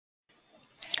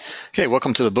Okay,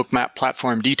 welcome to the Bookmap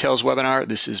Platform Details webinar.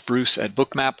 This is Bruce at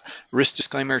Bookmap. Risk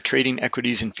disclaimer: trading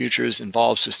equities and futures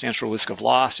involves substantial risk of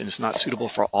loss and is not suitable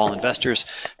for all investors.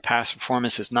 Past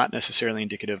performance is not necessarily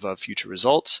indicative of future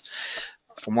results.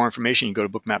 For more information, you go to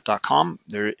bookmap.com.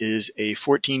 There is a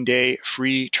 14-day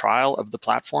free trial of the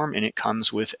platform, and it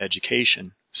comes with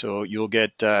education. So you'll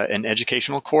get an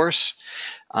educational course,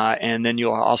 and then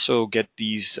you'll also get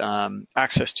these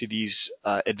access to these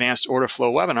advanced order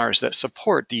flow webinars that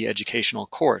support the educational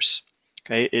course.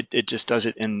 Okay, it just does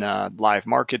it in live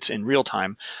markets in real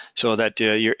time, so that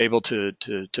you're able to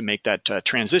make that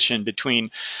transition between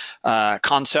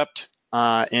concept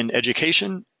in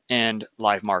education and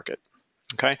live market.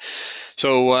 Okay,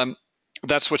 so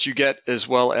that's what you get, as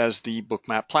well as the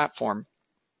Bookmap platform.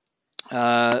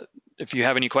 If you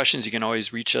have any questions, you can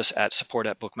always reach us at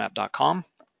support@bookmap.com.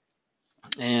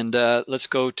 And let's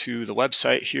go to the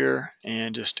website here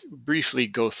and just briefly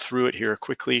go through it here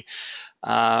quickly.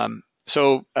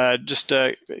 Just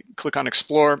click on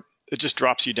Explore. It just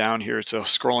drops you down here. It's a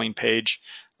scrolling page,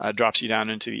 drops you down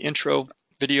into the intro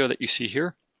video that you see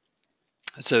here.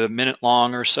 It's a minute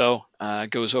long or so.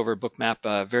 Goes over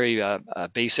Bookmap, very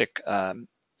basic,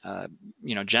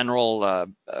 general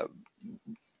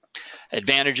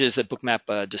advantages that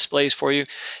Bookmap displays for you.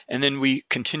 And then we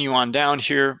continue on down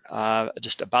here,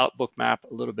 just about Bookmap,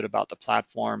 a little bit about the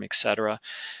platform, etc.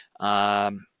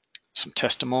 Some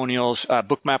testimonials.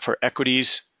 Bookmap for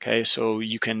equities. Okay, so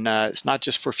you can, it's not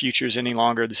just for futures any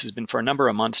longer. This has been for a number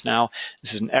of months now.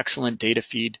 This is an excellent data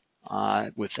feed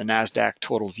with the NASDAQ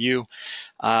total view.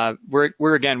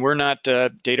 We're not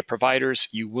data providers.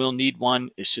 You will need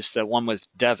one. It's just that one with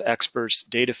Dev Experts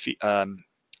data feed,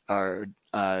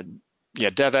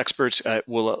 Dev Experts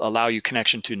will allow you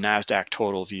connection to NASDAQ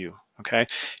total view. Okay,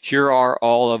 here are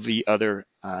all of the other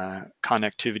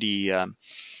connectivity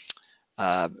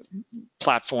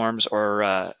platforms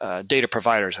or data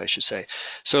providers, I should say.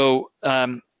 So,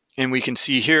 and we can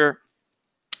see here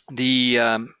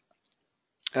the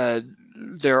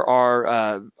there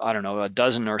are I don't know, a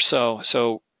dozen or so.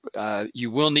 So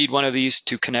you will need one of these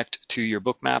to connect to your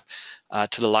Bookmap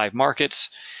to the live markets.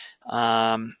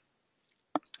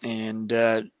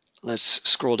 Let's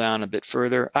scroll down a bit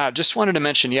further. Just wanted to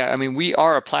mention, yeah, I mean, we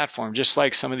are a platform just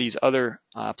like some of these other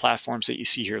platforms that you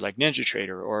see here, like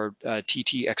NinjaTrader or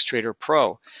TTX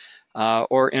Pro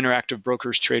or Interactive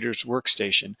Brokers Traders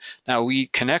Workstation. Now, we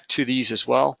connect to these as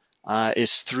well.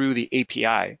 Is through the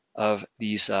API of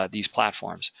these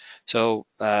platforms. So,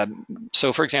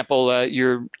 for example,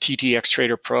 your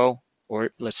TTX Pro,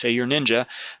 or let's say your Ninja,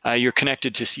 you're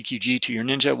connected to CQG to your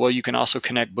Ninja. Well, you can also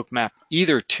connect Bookmap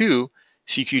either to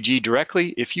CQG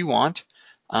directly if you want,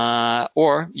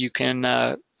 or you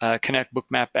can connect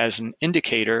Bookmap as an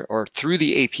indicator or through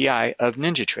the API of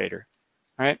NinjaTrader.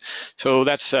 All right, so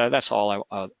that's all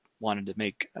I wanted to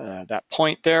make that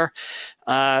point there.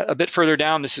 A bit further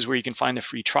down, this is where you can find the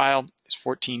free trial. It's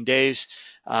 14 days.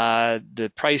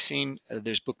 The pricing,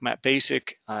 there's Bookmap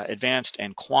Basic, Advanced,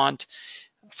 and Quant.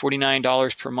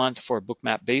 $49 per month for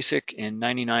Bookmap Basic and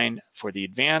 $99 for the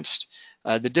Advanced.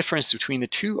 The difference between the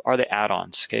two are the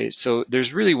add-ons. Okay, so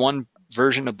there's really one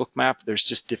version of Bookmap. There's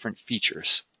just different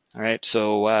features. All right,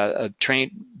 so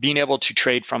being able to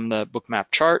trade from the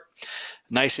Bookmap chart.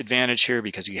 Nice advantage here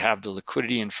because you have the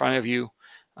liquidity in front of you,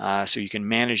 so you can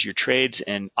manage your trades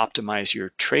and optimize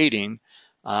your trading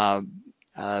by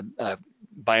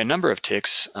a number of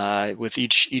ticks with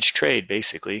each trade,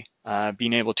 basically.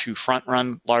 Being able to front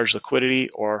run large liquidity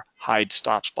or hide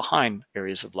stops behind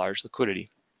areas of large liquidity.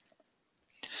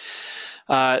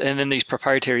 And then these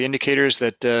proprietary indicators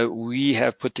that we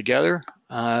have put together,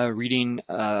 reading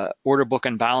order book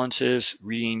imbalances,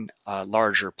 reading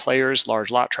larger players, large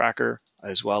lot tracker,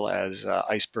 as well as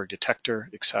iceberg detector,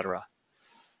 etc.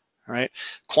 All right,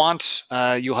 quants,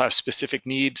 you'll have specific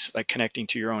needs like connecting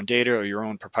to your own data or your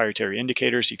own proprietary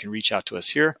indicators. You can reach out to us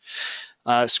here.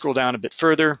 Scroll down a bit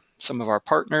further, some of our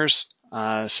partners.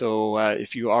 So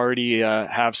if you already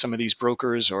have some of these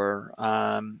brokers or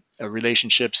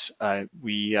relationships,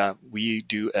 we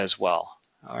do as well.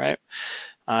 All right,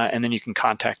 and then you can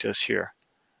contact us here.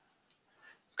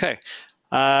 Okay,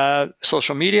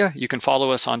 social media, you can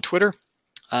follow us on Twitter.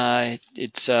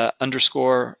 It's _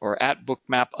 or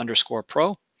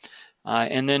 @bookmap_pro.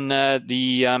 And then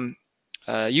the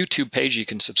YouTube page you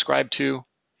can subscribe to.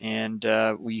 And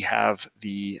we have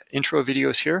the intro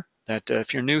videos here that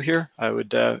if you're new here, I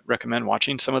would recommend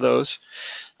watching some of those.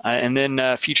 And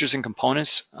then features and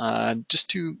components, just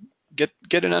to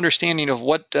get an understanding of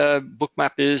what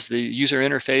Bookmap is, the user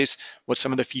interface, what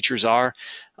some of the features are,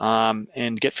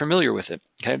 and get familiar with it.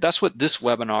 Okay, that's what this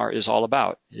webinar is all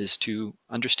about, is to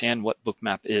understand what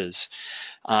Bookmap is.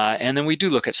 And then we do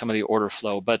look at some of the order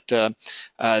flow, but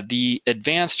the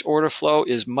advanced order flow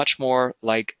is much more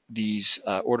like these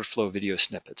order flow video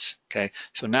snippets. Okay,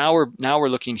 so now we're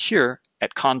looking here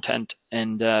at content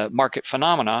and market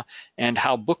phenomena and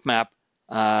how Bookmap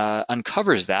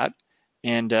uncovers that,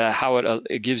 and how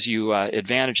it gives you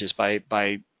advantages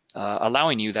by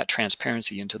allowing you that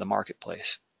transparency into the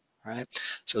marketplace. All right,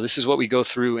 so this is what we go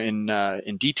through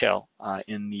in detail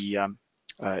in the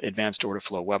advanced order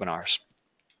flow webinars.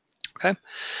 Okay,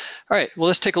 all right, well,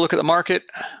 let's take a look at the market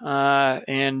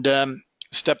and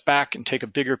step back and take a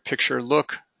bigger picture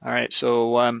look. All right,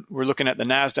 so we're looking at the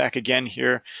NASDAQ again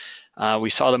here.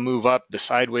 We saw the move up, the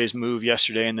sideways move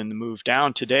yesterday, and then the move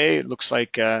down today. It looks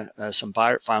like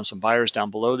found some buyers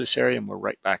down below this area, and we're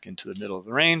right back into the middle of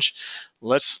the range.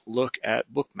 Let's look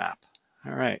at Bookmap.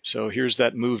 All right, so here's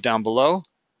that move down below.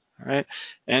 All right,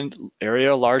 and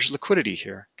area large liquidity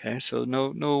here. Okay, so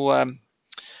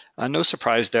no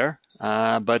surprise there.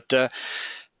 But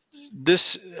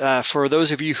this, for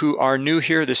those of you who are new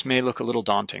here, this may look a little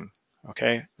daunting.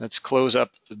 Okay, let's close up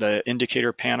the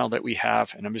indicator panel that we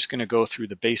have, and I'm just going to go through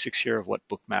the basics here of what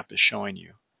Bookmap is showing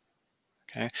you.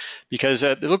 Okay, because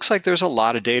it looks like there's a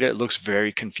lot of data. It looks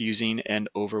very confusing and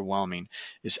overwhelming.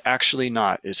 It's actually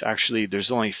not. It's actually,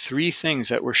 there's only 3 things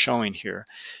that we're showing here,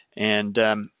 and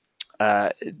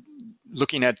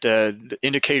looking at the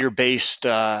indicator-based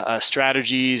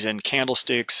strategies and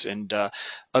candlesticks and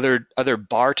other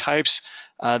bar types,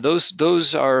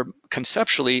 those are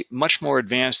conceptually much more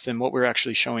advanced than what we're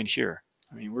actually showing here.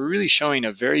 I mean, we're really showing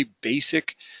a very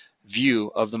basic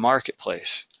view of the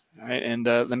marketplace. All right, and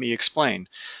let me explain.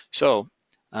 So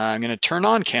I'm going to turn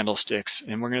on candlesticks,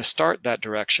 and we're going to start that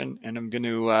direction, and I'm going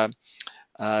to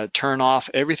turn off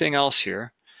everything else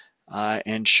here.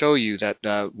 And show you that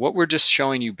what we're just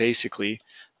showing you basically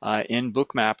in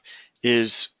Bookmap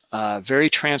is a very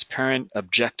transparent,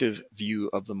 objective view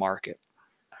of the market.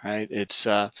 All right, it's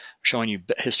showing you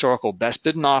historical best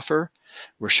bid and offer.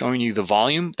 We're showing you the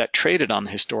volume that traded on the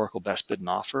historical best bid and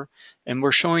offer, and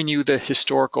we're showing you the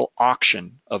historical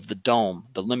auction of the DOM,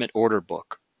 the limit order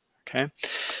book. Okay,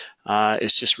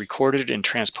 it's just recorded and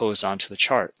transposed onto the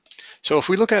chart. So if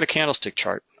we look at a candlestick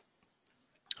chart,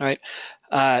 all right,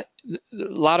 a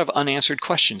lot of unanswered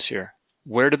questions here.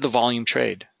 Where did the volume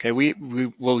trade? Okay, we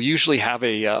will usually have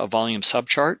a volume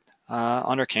subchart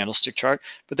on our candlestick chart,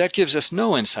 but that gives us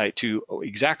no insight to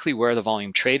exactly where the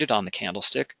volume traded on the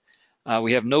candlestick.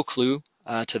 We have no clue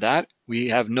to that. We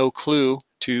have no clue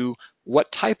to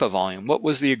what type of volume. What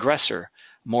was the aggressor?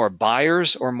 More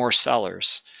buyers or more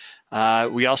sellers?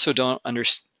 We also don't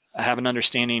have an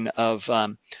understanding of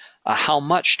how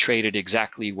much traded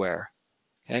exactly where.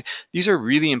 Okay, these are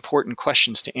really important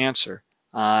questions to answer,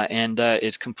 and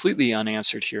it's completely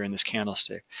unanswered here in this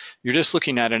candlestick. You're just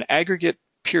looking at an aggregate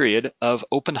period of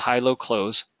open, high, low,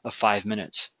 close of 5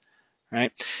 minutes,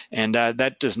 right? And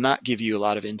that does not give you a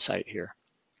lot of insight here.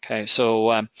 Okay,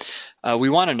 so we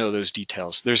want to know those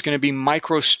details. There's going to be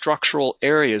microstructural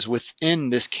areas within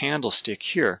this candlestick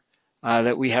here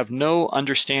that we have no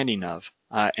understanding of,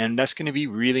 and that's going to be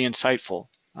really insightful.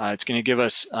 It's going to give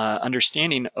us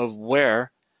understanding of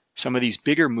where some of these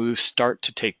bigger moves start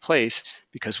to take place,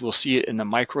 because we'll see it in the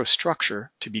microstructure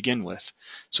to begin with.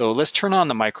 So let's turn on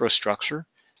the microstructure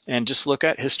and just look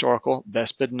at historical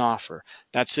best bid and offer.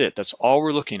 That's it. That's all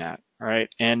we're looking at. All right,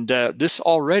 and this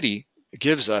already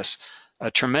gives us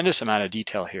a tremendous amount of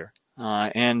detail here.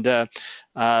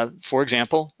 For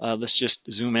example, let's just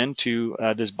zoom into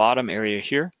this bottom area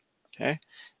here. Okay,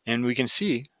 and we can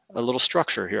see a little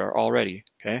structure here already.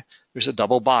 Okay, there's a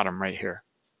double bottom right here.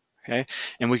 Okay,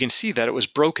 and we can see that it was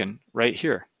broken right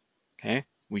here. Okay,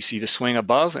 we see the swing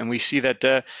above, and we see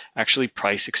that actually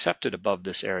price accepted above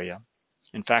this area.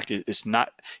 In fact, it's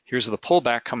not. Here's the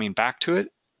pullback coming back to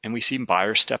it, and we see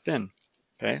buyers step in.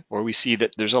 Okay, or we see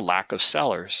that there's a lack of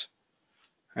sellers.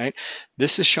 Right,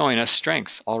 this is showing us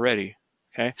strength already.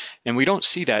 Okay, and we don't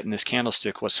see that in this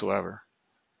candlestick whatsoever.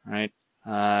 Right,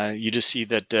 you just see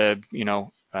that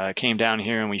came down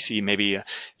here, and we see maybe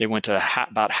it went to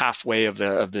about halfway of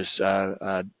this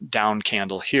down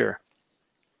candle here.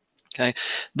 Okay,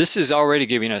 this is already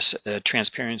giving us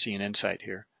transparency and insight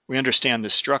here. We understand the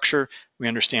structure, we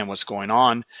understand what's going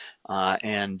on,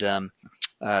 and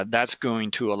that's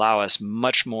going to allow us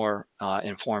much more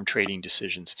informed trading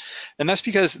decisions. And that's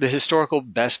because the historical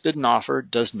best bid and offer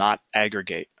does not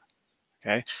aggregate.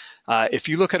 Okay, if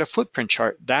you look at a footprint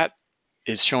chart, that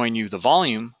is showing you the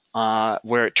volume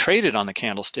where it traded on the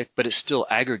candlestick, but it's still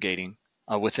aggregating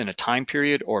within a time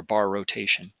period or bar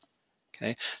rotation.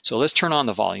 Okay, so let's turn on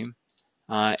the volume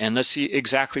and let's see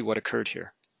exactly what occurred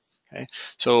here. Okay,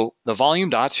 so the volume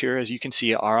dots here, as you can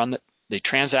see, are on they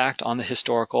transact on the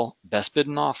historical best bid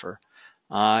and offer,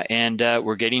 and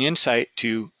we're getting insight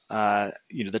to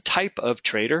the type of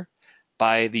trader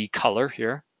by the color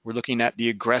here. We're looking at the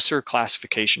aggressor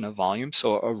classification of volume.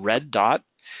 So a red dot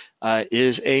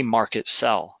is a market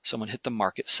sell. Someone hit the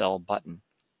market sell button.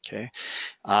 Okay,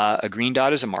 a green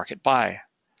dot is a market buy.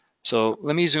 So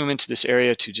let me zoom into this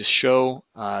area to just show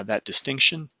that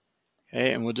distinction.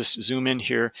 Okay, and we'll just zoom in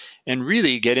here and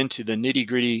really get into the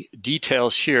nitty-gritty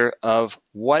details here of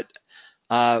what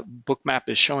Bookmap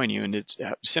is showing you in its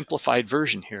simplified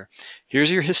version here. Here's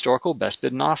your historical best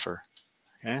bid and offer.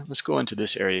 Okay, let's go into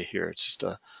this area here. It's just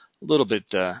a little bit,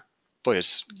 boy,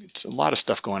 it's a lot of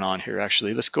stuff going on here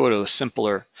actually. Let's go to a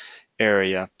simpler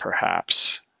area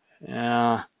perhaps.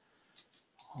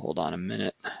 Hold on a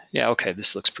minute. Yeah, okay,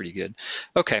 this looks pretty good.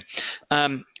 Okay,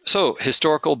 so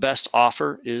historical best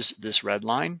offer is this red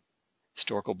line.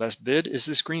 Historical best bid is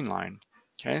this green line.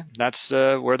 Okay, that's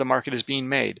where the market is being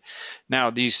made.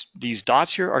 Now, these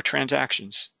dots here are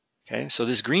transactions. Okay, so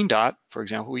this green dot, for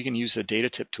example, we can use the data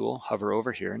tip tool, hover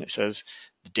over here, and it says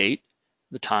the date,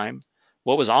 the time,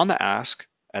 what was on the ask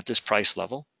at this price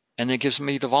level, and then it gives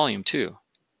me the volume too.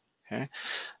 Okay,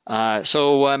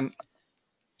 so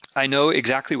I know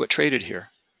exactly what traded here.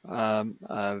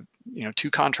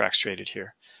 2 contracts traded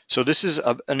here. So this is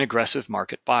an aggressive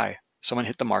market buy. Someone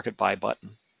hit the market buy button,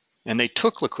 and they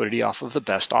took liquidity off of the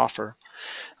best offer.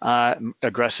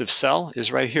 Aggressive sell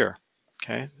is right here.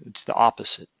 Okay, it's the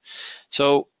opposite.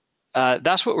 So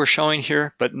that's what we're showing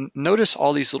here, but notice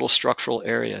all these little structural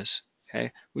areas.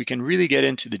 Okay, we can really get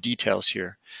into the details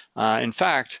here. In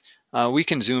fact, we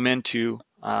can zoom into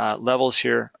levels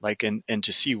here, like and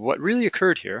to see what really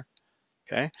occurred here.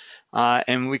 Okay,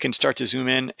 and we can start to zoom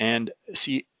in and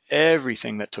see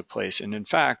everything that took place. And in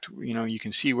fact, you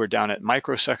can see we're down at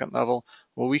microsecond level.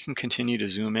 Well, we can continue to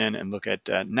zoom in and look at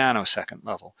nanosecond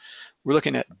level. We're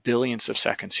looking at billions of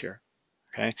seconds here.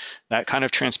 Okay, that kind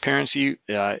of transparency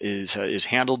is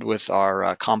handled with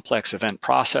our complex event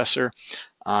processor,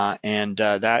 and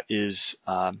that is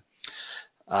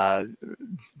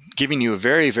giving you a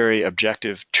very, very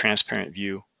objective, transparent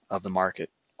view of the market.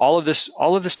 All of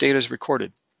this data is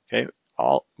recorded. Okay,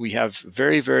 we have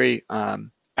very, very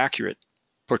accurate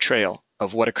portrayal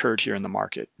of what occurred here in the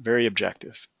market. Very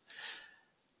objective.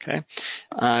 Okay,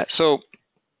 so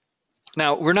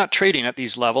now we're not trading at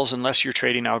these levels unless you're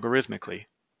trading algorithmically.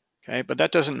 Okay, but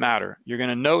that doesn't matter. You're going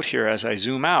to note here as I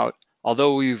zoom out,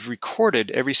 although we've recorded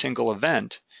every single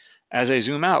event, as I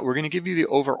zoom out, we're going to give you the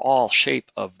overall shape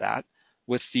of that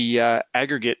with the an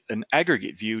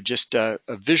aggregate view, just a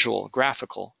visual,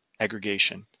 graphical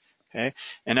aggregation. Okay,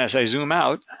 and as I zoom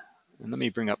out, and let me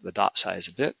bring up the dot size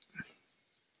a bit.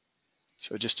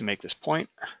 So just to make this point,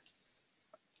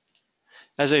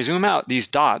 as I zoom out, these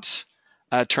dots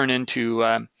turn into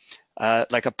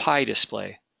like a pie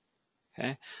display.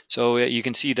 Okay, so you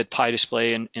can see the pie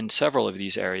display in several of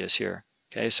these areas here.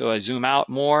 Okay, so I zoom out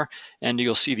more and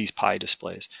you'll see these pie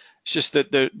displays. It's just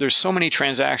that there's so many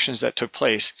transactions that took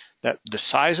place that the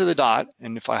size of the dot,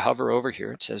 and if I hover over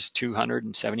here, it says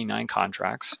 279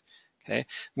 contracts. Okay,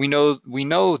 we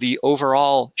know the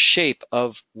overall shape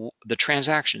of the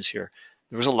transactions here.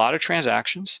 There was a lot of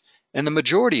transactions, and the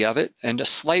majority of it, and a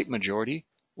slight majority,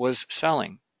 was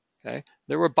selling. Okay,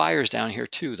 there were buyers down here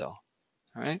too, though.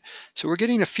 All right, so we're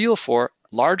getting a feel for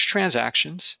large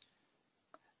transactions,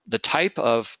 the type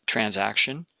of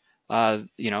transaction,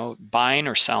 buying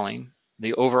or selling,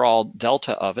 the overall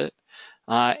delta of it,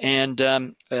 and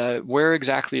where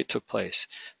exactly it took place.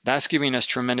 That's giving us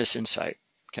tremendous insight.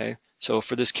 Okay, so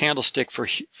for this candlestick,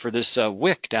 for this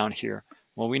wick down here,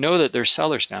 well, we know that there's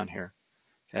sellers down here.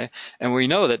 Okay, and we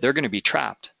know that they're going to be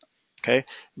trapped. Okay,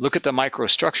 look at the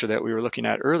microstructure that we were looking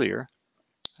at earlier.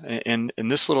 In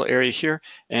this little area here,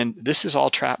 and this is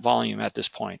all trap volume at this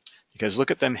point, because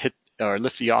look at them hit or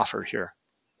lift the offer here.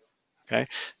 Okay,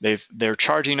 they're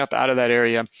charging up out of that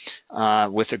area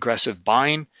with aggressive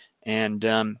buying, and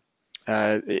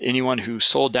anyone who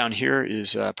sold down here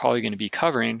is probably going to be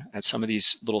covering at some of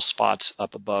these little spots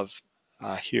up above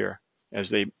here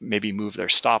as they maybe move their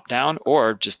stop down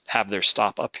or just have their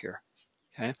stop up here.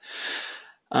 Okay,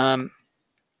 all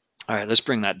right, let's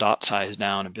bring that dot size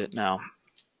down a bit now.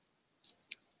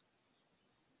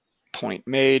 Point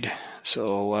made,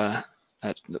 so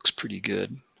that looks pretty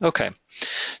good. Okay,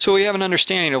 so we have an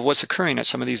understanding of what's occurring at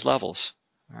some of these levels.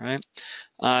 All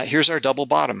right, here's our double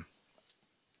bottom.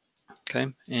 Okay,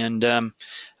 and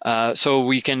so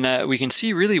we can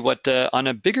see really what on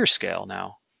a bigger scale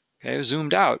now. Okay,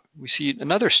 zoomed out, we see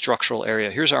another structural area.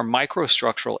 Here's our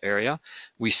microstructural area.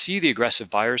 We see the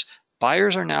aggressive buyers.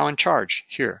 Buyers are now in charge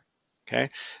here. Okay,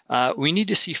 we need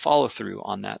to see follow through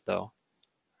on that though.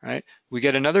 Right, we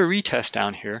get another retest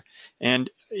down here,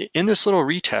 and in this little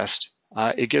retest,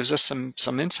 it gives us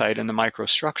some insight in the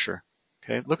microstructure.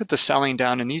 Okay, look at the selling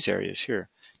down in these areas here.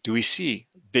 Do we see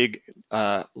big,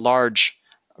 large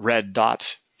red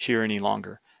dots here any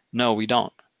longer? No, we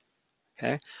don't.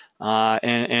 Okay,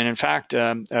 and in fact,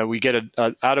 we get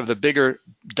out of the bigger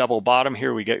double bottom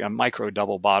here, we get a micro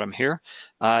double bottom here.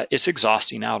 It's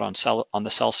exhausting out on the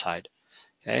sell side.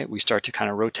 Okay, we start to kind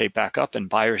of rotate back up, and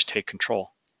buyers take control.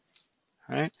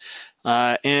 Right,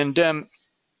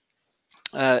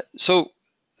 so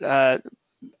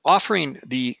offering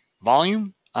the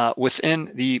volume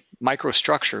within the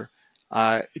microstructure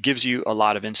gives you a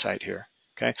lot of insight here.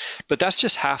 Okay, but that's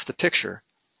just half the picture.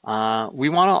 We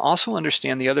want to also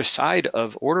understand the other side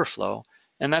of order flow,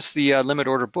 and that's the limit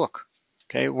order book.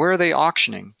 Okay, where are they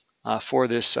auctioning for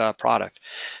this product?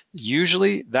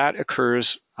 Usually that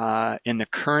occurs in the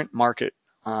current market,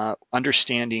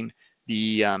 understanding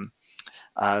the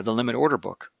limit order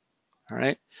book. All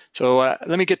right, so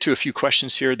let me get to a few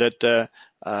questions here that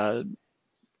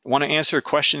want to answer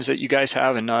questions that you guys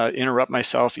have, and interrupt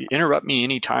myself. Interrupt me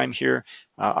anytime here.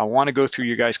 I want to go through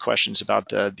your guys' questions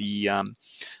about you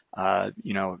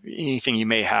know, anything you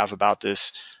may have about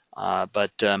this,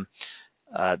 but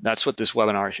that's what this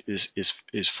webinar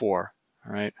is for.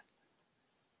 All right.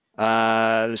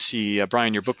 Let's see,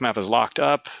 Brian, your book map is locked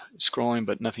up. Scrolling,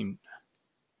 but nothing.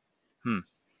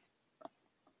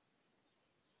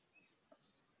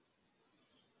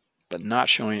 But not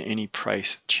showing any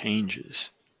price changes.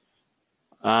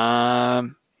 Okay,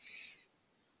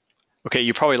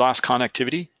 you probably lost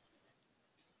connectivity,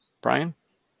 Brian.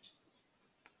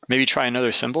 Maybe try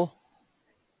another symbol.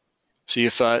 See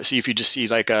if you just see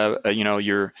like you know,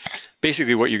 your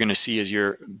basically what you're going to see is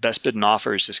your best bid and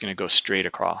offer is just going to go straight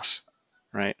across,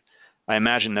 right? I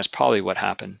imagine that's probably what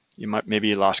happened. Maybe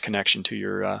you lost connection to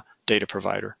your data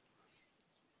provider.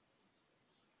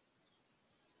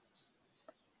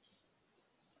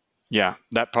 Yeah,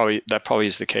 that probably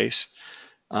is the case.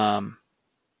 So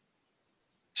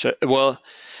well,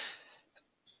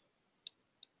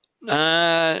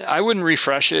 I wouldn't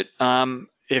refresh it.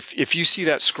 If you see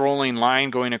that scrolling line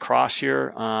going across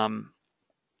here,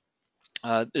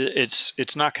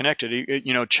 it's not connected.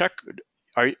 You know, check.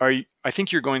 I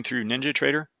think you're going through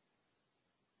NinjaTrader,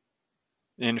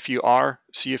 and if you are,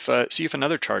 see if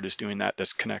another chart is doing that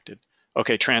that's connected.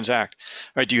 Okay, Transact.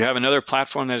 All right, do you have another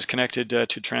platform that is connected to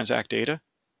Transact data?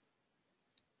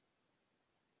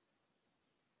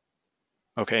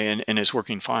 Okay, and it's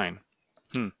working fine.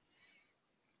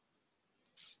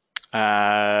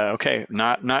 Okay,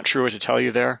 not sure what to tell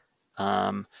you there,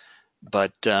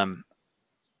 but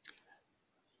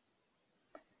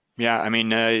yeah, I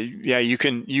mean, yeah, you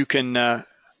can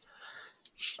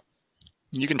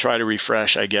try to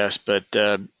refresh, I guess, but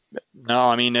no,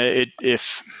 I mean, it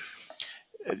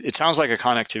sounds like a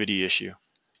connectivity issue.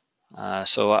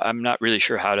 So I'm not really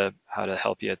sure how to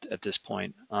help you at this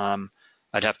point.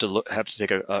 I'd have to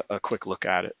take a quick look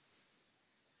at it.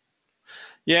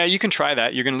 Yeah, you can try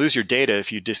that. You're going to lose your data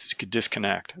if you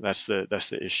disconnect. That's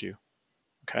the issue.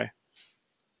 Okay.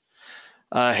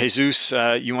 Jesus,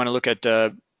 you want to look at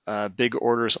big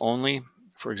orders only?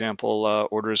 For example,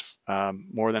 orders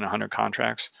more than 100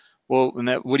 contracts. Well,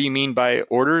 what do you mean by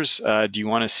orders? Do you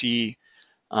want to see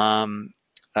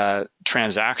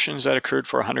transactions that occurred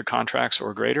for 100 contracts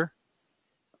or greater?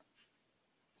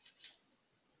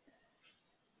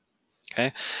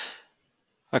 Okay.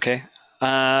 Okay.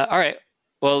 All right.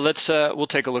 Well, we'll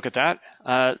take a look at that.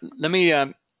 Let me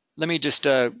just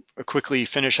quickly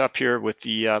finish up here with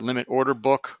the limit order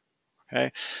book.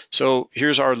 Okay, so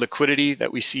here's our liquidity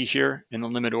that we see here in the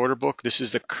limit order book. This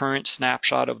is the current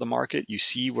snapshot of the market. You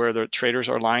see where the traders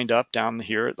are lined up down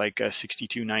here at like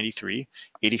 62.93,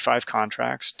 85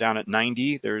 contracts. Down at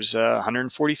 90, there's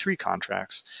 143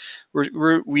 contracts.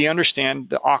 We understand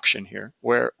the auction here,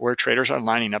 where traders are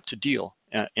lining up to deal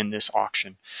in this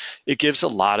auction. It gives a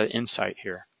lot of insight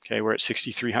here. Okay, we're at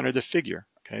 6,300 the figure.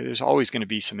 Okay, there's always going to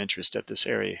be some interest at this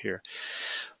area here.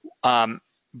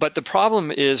 But the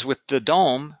problem is with the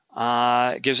DOM,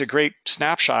 it gives a great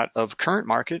snapshot of current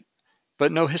market,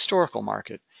 but no historical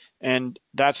market, and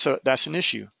that's an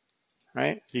issue,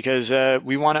 right? Because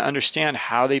we want to understand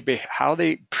how they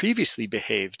previously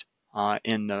behaved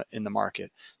in the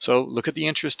market. So look at the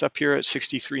interest up here at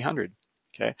 6,300,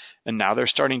 okay, and now they're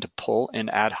starting to pull and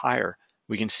add higher.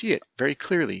 we can see it very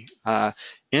clearly.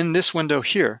 In this window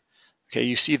here, okay,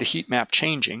 you see the heat map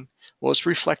changing. Well, it's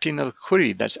reflecting the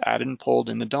liquidity that's added and pulled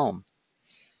in the dome.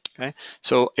 Okay,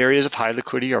 so areas of high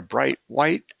liquidity are bright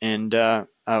white, and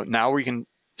now we can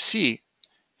see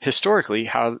historically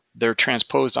how they're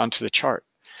transposed onto the chart.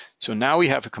 So now we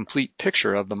have a complete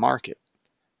picture of the market.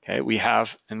 Okay, we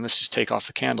have, and let's just take off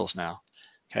the candles now.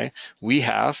 Okay, we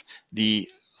have the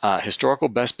historical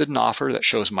best bid and offer that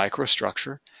shows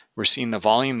microstructure. We're seeing the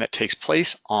volume that takes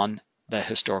place on the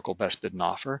historical best bid and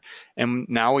offer, and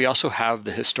now we also have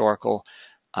the historical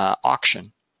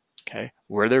auction. Okay,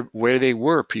 where they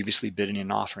were previously bidding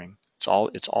and offering. It's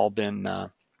all been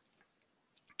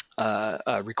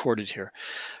recorded here.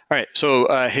 All right,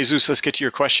 so Jesus, let's get to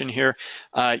your question here.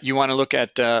 You want to look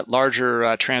at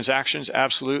larger transactions?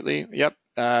 Absolutely. Yep.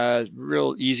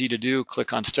 Real easy to do.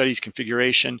 Click on Studies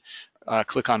Configuration.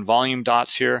 Click on Volume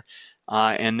Dots here,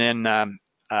 and then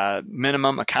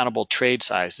minimum accountable trade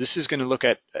size. This is going to look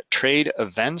at trade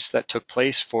events that took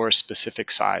place for a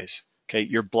specific size. Okay,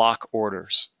 your block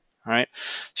orders. All right.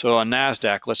 So on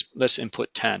NASDAQ, let's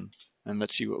input 10, and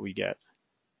let's see what we get.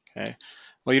 Okay.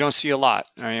 Well, you don't see a lot.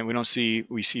 I mean,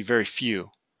 we see very few.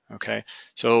 Okay,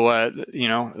 so you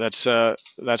know, that's the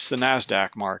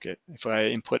NASDAQ market. If I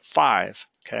input 5,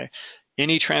 okay,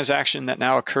 any transaction that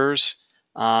now occurs,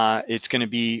 it's going to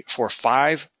be for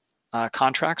 5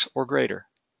 contracts or greater,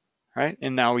 right?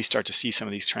 And now we start to see some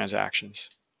of these transactions.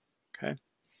 Okay,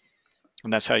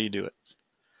 and that's how you do it.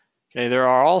 Okay, there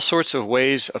are all sorts of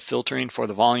ways of filtering for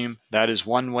the volume. That is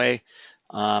one way.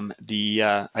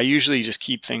 I usually just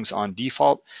keep things on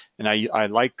default, and I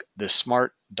like the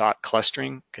smart dot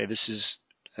clustering. Okay, this is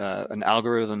an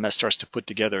algorithm that starts to put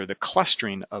together the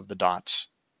clustering of the dots.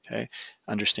 Okay,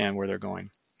 understand where they're going.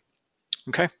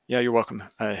 Okay, yeah, you're welcome,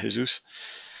 Jesus.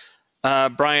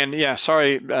 Brian, yeah,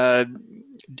 sorry.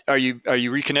 Are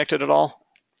you reconnected at all?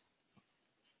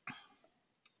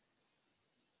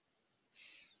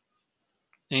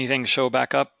 Anything show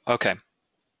back up? Okay.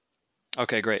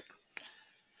 Okay, great.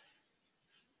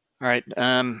 All right.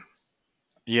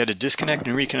 You had to disconnect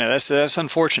and reconnect. That's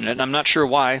unfortunate. And I'm not sure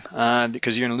why,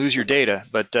 because you're going to lose your data.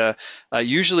 But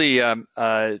usually,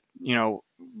 you know,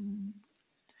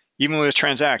 even with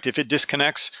Transact, if it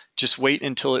disconnects, just wait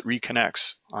until it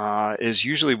reconnects. Is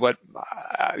usually what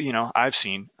you know I've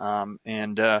seen,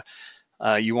 and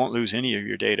you won't lose any of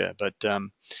your data. But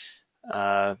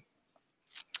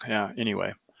yeah.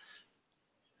 Anyway.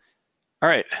 All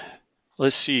right.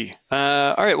 Let's see.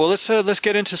 All right, well, let's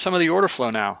get into some of the order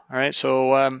flow now. All right,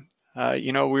 so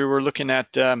you know, we were looking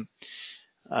at the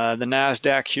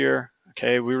NASDAQ here.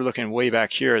 Okay, we were looking way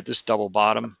back here at this double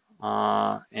bottom.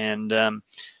 And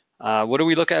what do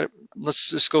we look at?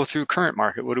 Let's just go through current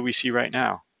market. What do we see right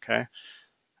now? Okay, all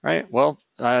right, well,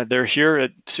 they're here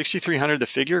at 6,300, the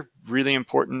figure, really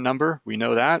important number. We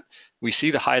know that. We see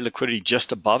the high liquidity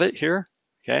just above it here.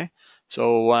 Okay,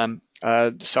 so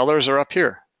sellers are up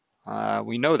here.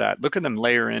 We know that. Look at them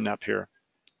layer in up here.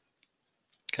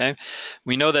 Okay,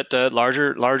 we know that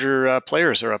larger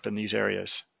players are up in these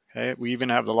areas. Okay, we even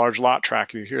have the large lot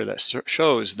tracker here that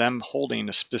shows them holding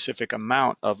a specific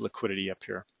amount of liquidity up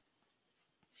here.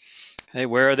 Okay,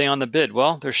 where are they on the bid?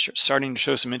 Well, they're starting to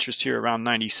show some interest here around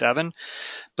 97,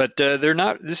 but they're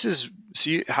not. This is,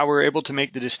 see how we're able to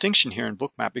make the distinction here in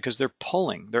Bookmap, because they're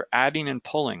pulling, they're adding and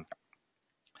pulling.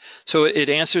 So it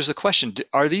answers the question,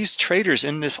 are these traders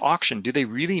in this auction, do they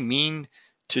really mean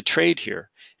to trade here?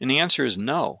 And the answer is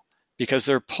no, because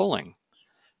they're pulling,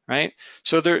 right?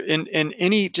 So they're in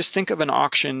any, just think of an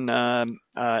auction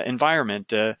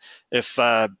environment. If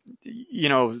you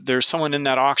know, there's someone in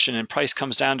that auction and price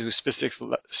comes down to a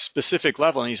specific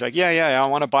level, and he's like, yeah, I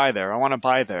want to buy there, I want to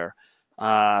buy there.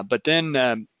 But then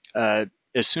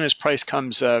as soon as price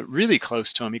comes really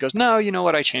close to him, he goes, no, you know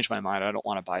what, I changed my mind, I don't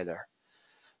want to buy there.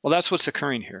 Well, that's what's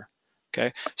occurring here,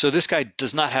 okay? So this guy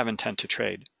does not have intent to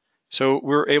trade. So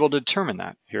we're able to determine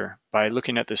that here by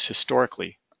looking at this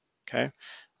historically, okay?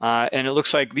 And it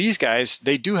looks like these guys,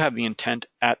 they do have the intent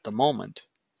at the moment,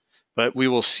 but we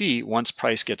will see once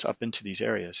price gets up into these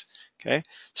areas, okay?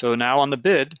 So now on the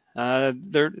bid,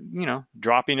 they're, you know,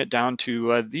 dropping it down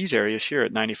to these areas here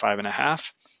at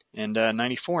 95.5 and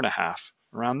 94.5,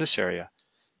 around this area,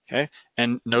 okay?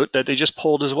 And note that they just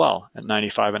pulled as well at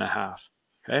 95.5.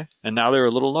 Okay, and now they're a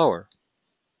little lower,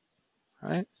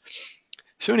 right?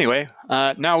 So anyway,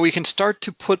 now we can start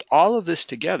to put all of this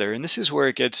together, and this is where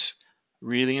it gets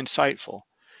really insightful,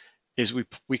 is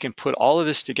we can put all of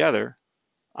this together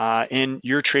in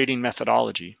your trading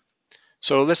methodology.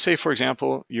 So let's say, for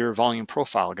example, you're a volume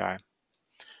profile guy.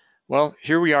 Well,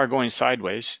 here we are going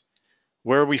sideways.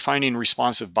 Where are we finding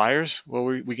responsive buyers? Well,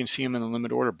 we can see them in the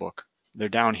limit order book. They're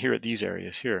down here at these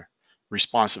areas here.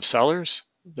 Responsive sellers,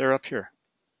 they're up here.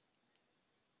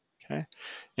 Okay,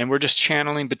 and we're just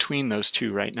channeling between those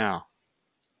two right now.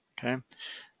 Okay,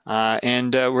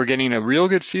 and we're getting a real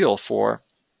good feel for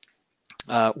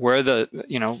where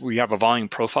we have a volume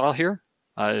profile here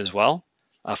as well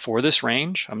for this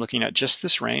range. I'm looking at just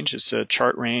this range. It's a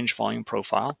chart range volume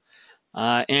profile,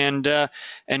 and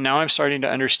now I'm starting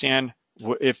to understand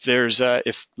if there's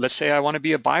if let's say I want to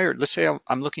be a buyer. Let's say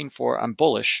I'm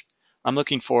bullish. I'm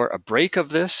looking for a break of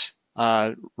this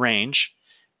range,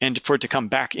 and for it to come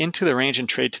back into the range and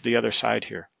trade to the other side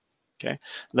here. Okay,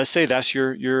 let's say that's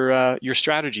your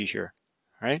strategy here,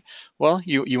 right? Well,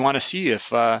 you want to see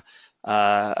if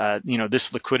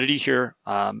this liquidity here,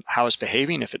 how it's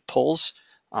behaving, if it pulls,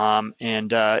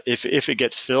 and if it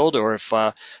gets filled, or if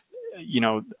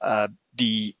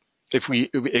if we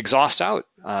exhaust out,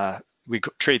 we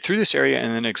trade through this area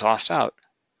and then exhaust out.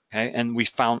 Okay, and we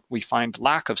find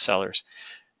lack of sellers.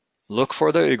 Look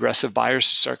for the aggressive buyers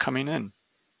to start coming in.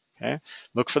 Okay,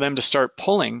 look for them to start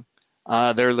pulling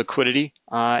their liquidity,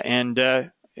 and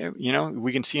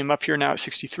we can see them up here now at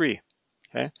 63.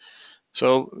 Okay,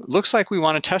 so looks like we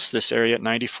want to test this area at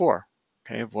 94.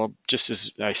 Okay, well, just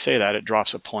as I say that, it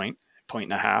drops a point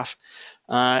and a half,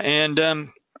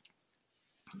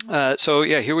 so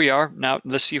yeah, here we are. Now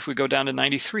let's see if we go down to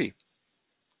 93.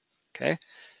 Okay,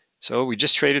 so we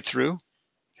just traded through.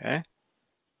 Okay.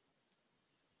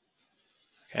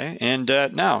 Okay, and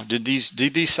now did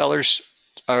these sellers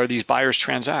or these buyers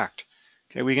transact?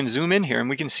 Okay, we can zoom in here and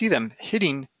we can see them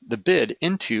hitting the bid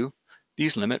into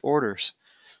these limit orders.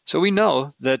 So we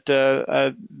know that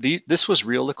this was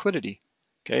real liquidity.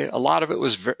 Okay, a lot of it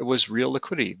was real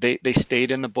liquidity. They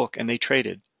stayed in the book and they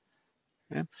traded.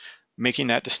 Okay? Making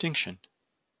that distinction,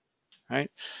 right?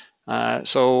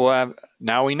 So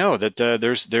now we know that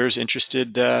there's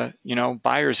interested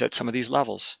buyers at some of these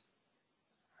levels.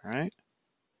 All right.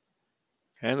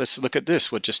 Okay, let's look at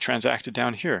this. What just transacted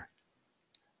down here?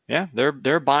 Yeah,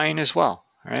 they're buying as well.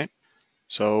 All right.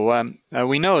 So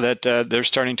we know that they're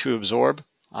starting to absorb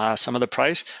some of the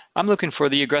price. I'm looking for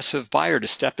the aggressive buyer to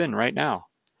step in right now.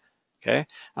 Okay,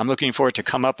 I'm looking for it to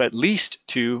come up at least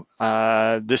to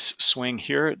this swing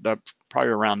here, probably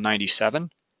around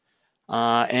 97.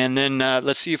 And then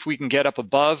let's see if we can get up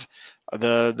above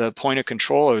the point of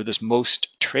control, or this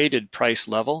most traded price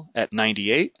level at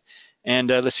 98. And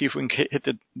let's see if we can hit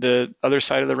the other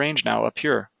side of the range now up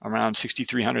here around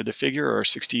 6,300 the figure, or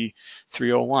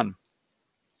 6,301.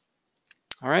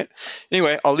 All right.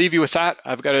 Anyway, I'll leave you with that.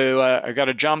 I've got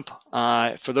to jump.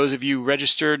 For those of you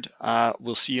registered,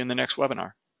 we'll see you in the next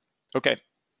webinar. Okay.